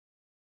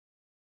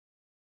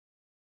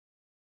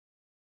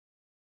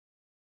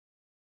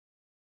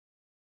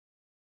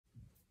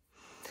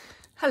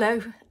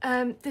Hello,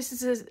 this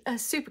is a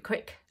super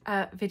quick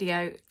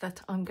video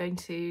that I'm going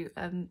to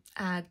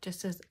add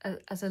just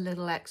as a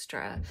little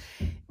extra.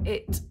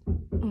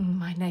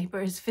 My neighbour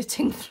is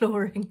fitting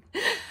flooring.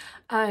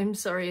 I'm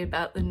sorry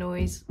about the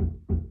noise.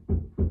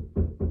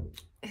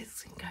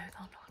 It's been going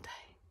on all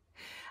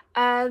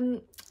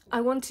day.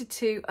 I wanted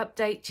to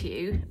update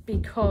you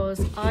because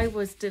I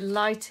was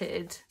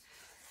delighted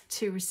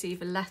to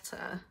receive a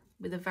letter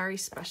with a very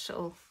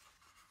special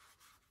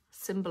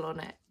symbol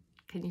on it.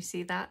 Can you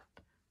see that?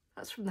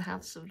 That's from the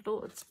House of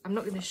Lords. I'm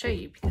not going to show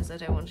you because I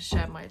don't want to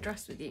share my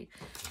address with you,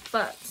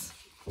 but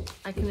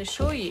I can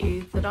assure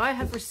you that I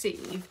have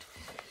received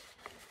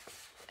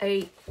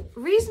a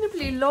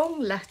reasonably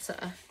long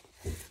letter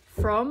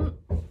from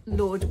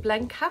Lord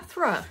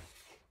Blencathra.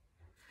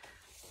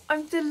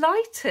 I'm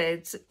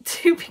delighted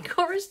to be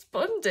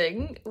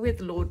corresponding with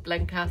Lord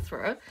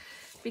Blencathra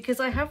because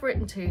I have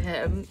written to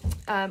him.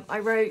 I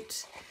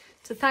wrote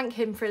to thank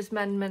him for his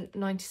Amendment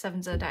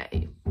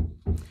 97ZA.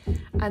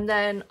 And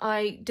then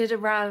I did a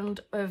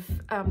round of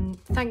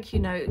thank you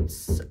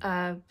notes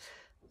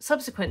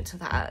subsequent to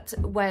that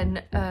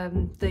when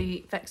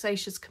the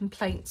vexatious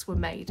complaints were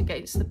made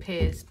against the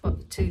peers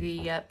to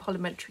the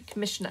parliamentary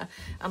commissioner,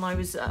 and I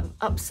was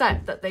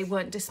upset that they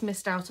weren't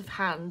dismissed out of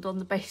hand on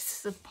the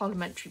basis of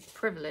parliamentary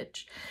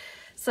privilege.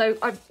 So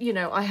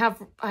I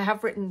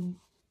have written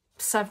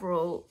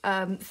several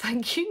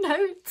thank you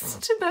notes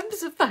to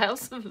members of the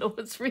House of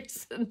Lords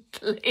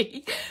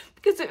recently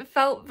because it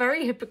felt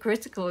very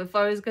hypocritical if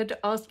I was going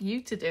to ask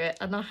you to do it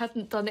and I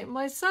hadn't done it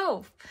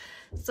myself.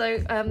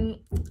 So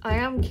I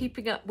am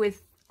keeping up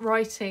with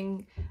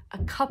writing a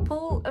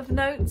couple of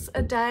notes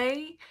a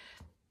day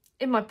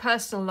in my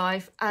personal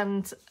life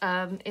and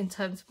in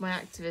terms of my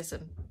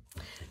activism.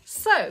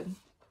 So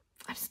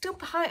I'm still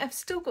behind. I've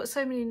still got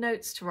so many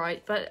notes to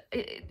write, but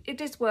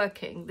it is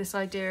working. This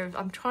idea of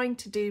I'm trying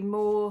to do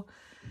more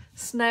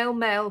snail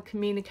mail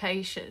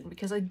communication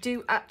because I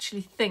do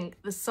actually think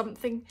there's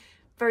something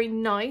very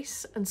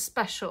nice and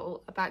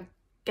special about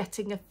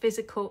getting a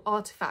physical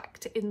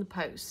artifact in the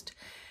post,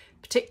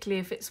 particularly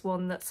if it's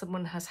one that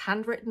someone has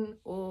handwritten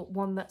or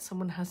one that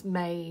someone has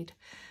made.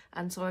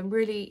 And so I'm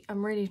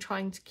really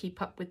trying to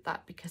keep up with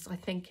that because I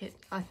think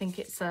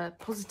it's a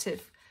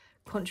positive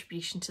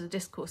contribution to the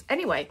discourse.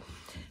 Anyway,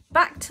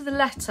 back to the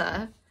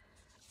letter.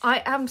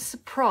 I am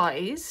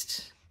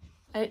surprised,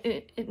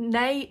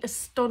 nay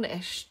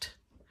astonished,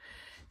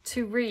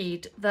 to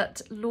read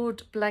that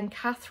Lord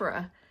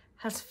Blencathra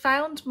has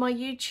found my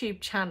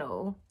YouTube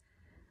channel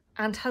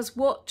and has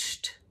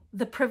watched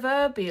the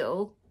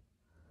proverbial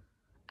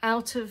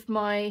out of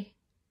my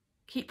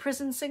Keep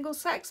Prison Single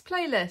Sex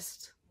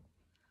playlist.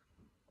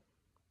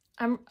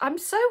 I'm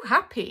so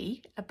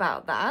happy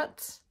about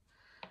that.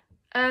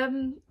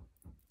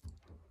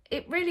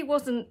 It really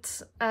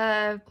wasn't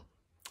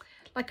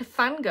like a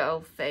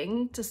fangirl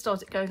thing to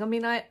start it going. I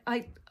mean,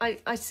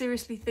 I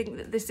seriously think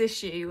that this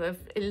issue of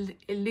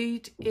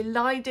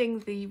eliding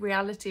the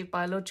reality of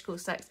biological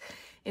sex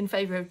in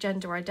favour of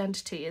gender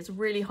identity is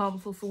really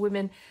harmful for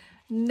women,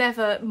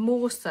 never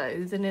more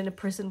so than in a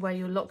prison where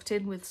you're locked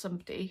in with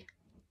somebody.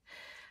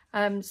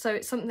 So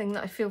it's something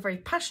that I feel very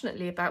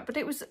passionately about, but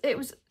it was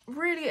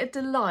really a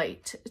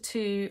delight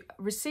to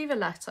receive a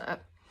letter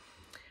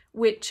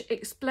which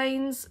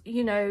explains,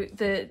 you know,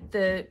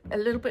 a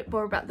little bit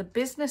more about the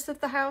business of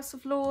the House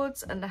of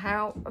Lords and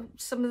how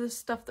some of the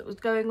stuff that was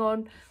going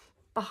on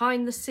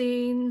behind the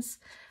scenes.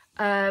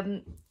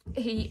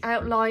 He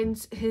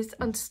outlines his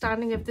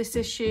understanding of this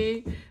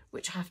issue,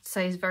 which I have to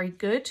say is very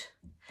good.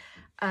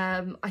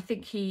 I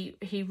think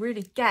he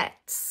really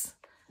gets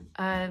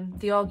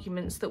the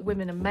arguments that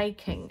women are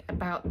making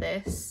about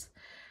this.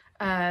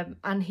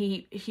 And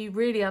he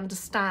really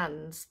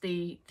understands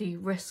the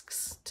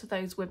risks to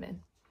those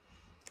women.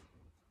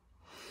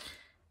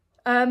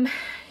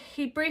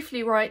 He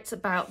briefly writes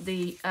about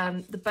the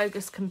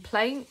bogus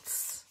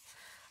complaints,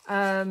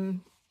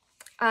 and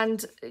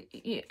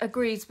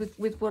agrees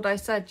with what I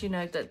said, you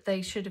know, that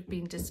they should have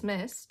been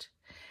dismissed,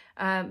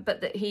 but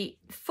that he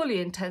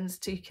fully intends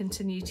to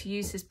continue to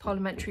use his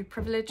parliamentary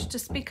privilege to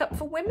speak up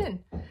for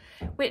women,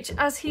 which,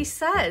 as he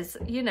says,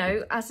 you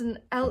know, as an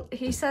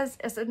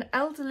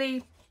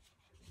elderly,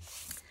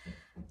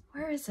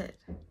 where is it?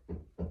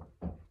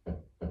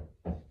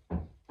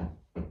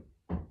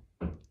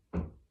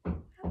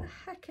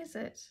 Heck is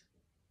it?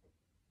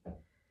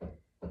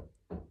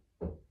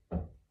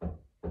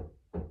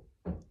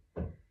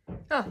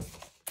 Oh,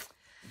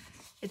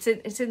 it's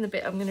in the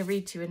bit I'm going to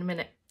read to you in a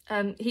minute.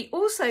 He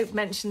also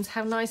mentions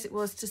how nice it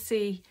was to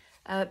see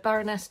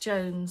Baroness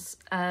Jones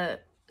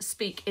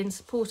speak in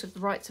support of the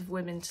rights of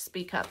women to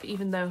speak up,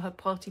 even though her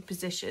party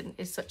position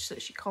is such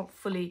that she can't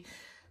fully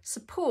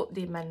support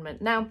the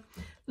amendment. Now,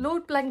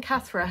 Lord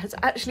Blencathra has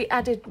actually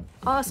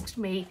asked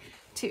me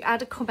to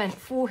add a comment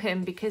for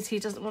him because he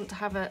doesn't want to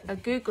have a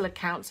Google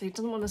account, so he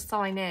doesn't want to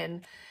sign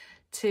in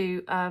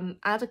to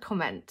add a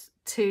comment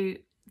to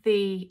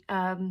the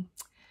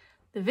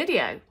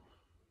video.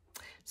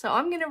 So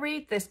I'm going to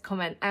read this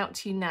comment out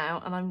to you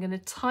now, and I'm going to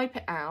type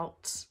it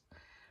out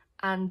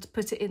and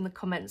put it in the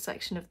comment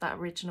section of that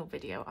original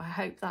video. I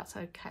hope that's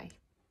okay.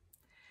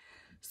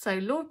 So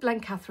Lord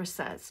Blencathra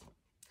says,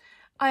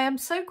 I am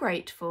so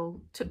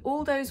grateful to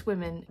all those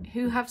women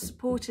who have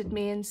supported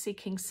me in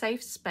seeking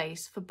safe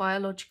space for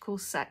biological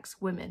sex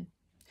women.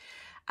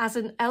 As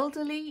an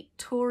elderly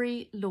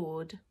Tory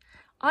Lord,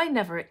 I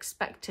never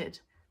expected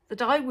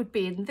that I would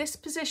be in this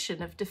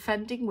position of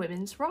defending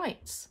women's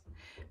rights.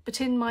 But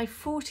in my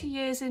 40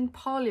 years in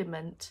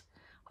Parliament,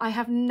 I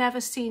have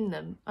never seen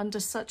them under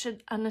such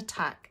an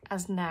attack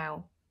as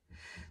now.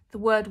 The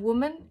word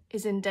woman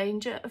is in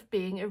danger of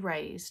being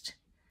erased,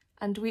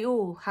 and we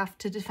all have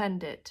to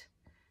defend it.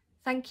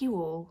 Thank you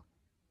all,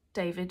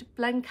 David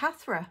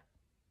Blencathra.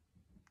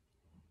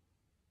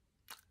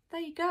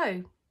 There you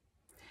go.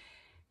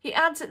 He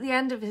adds at the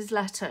end of his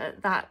letter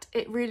that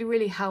it really,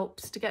 really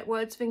helps to get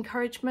words of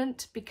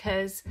encouragement,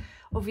 because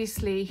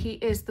obviously he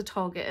is the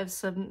target of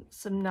some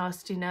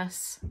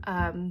nastiness.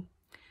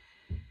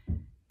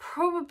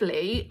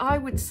 Probably, I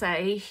would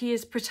say, he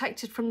is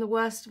protected from the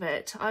worst of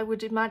it. I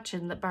would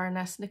imagine that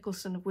Baroness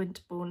Nicholson of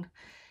Winterbourne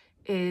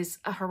is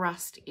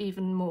harassed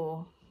even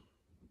more.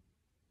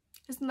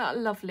 Isn't that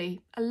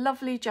lovely? A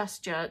lovely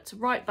gesture to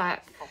write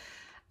back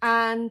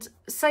and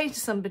say to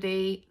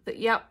somebody that,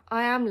 yep,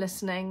 I am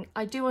listening.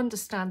 I do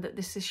understand that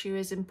this issue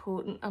is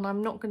important, and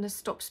I'm not going to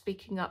stop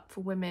speaking up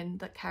for women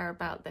that care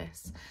about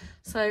this.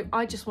 So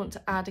I just want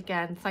to add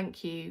again,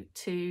 thank you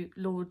to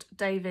Lord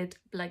David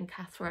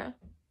Blencathra.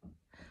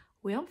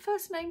 We on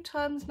first name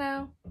terms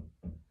now?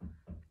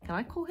 Can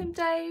I call him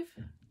Dave?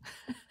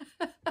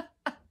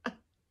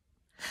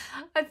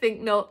 I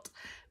think not,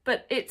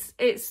 but it's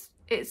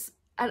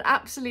an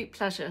absolute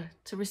pleasure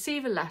to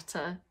receive a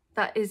letter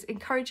that is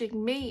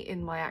encouraging me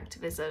in my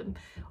activism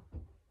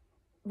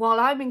while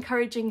I'm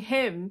encouraging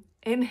him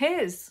in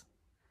his.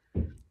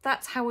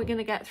 That's how we're going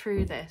to get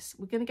through this.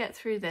 We're going to get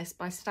through this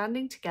by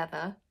standing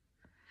together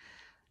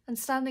and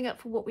standing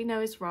up for what we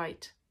know is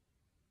right.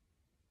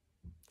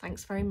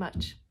 Thanks very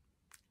much.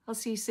 I'll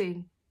see you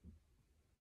soon.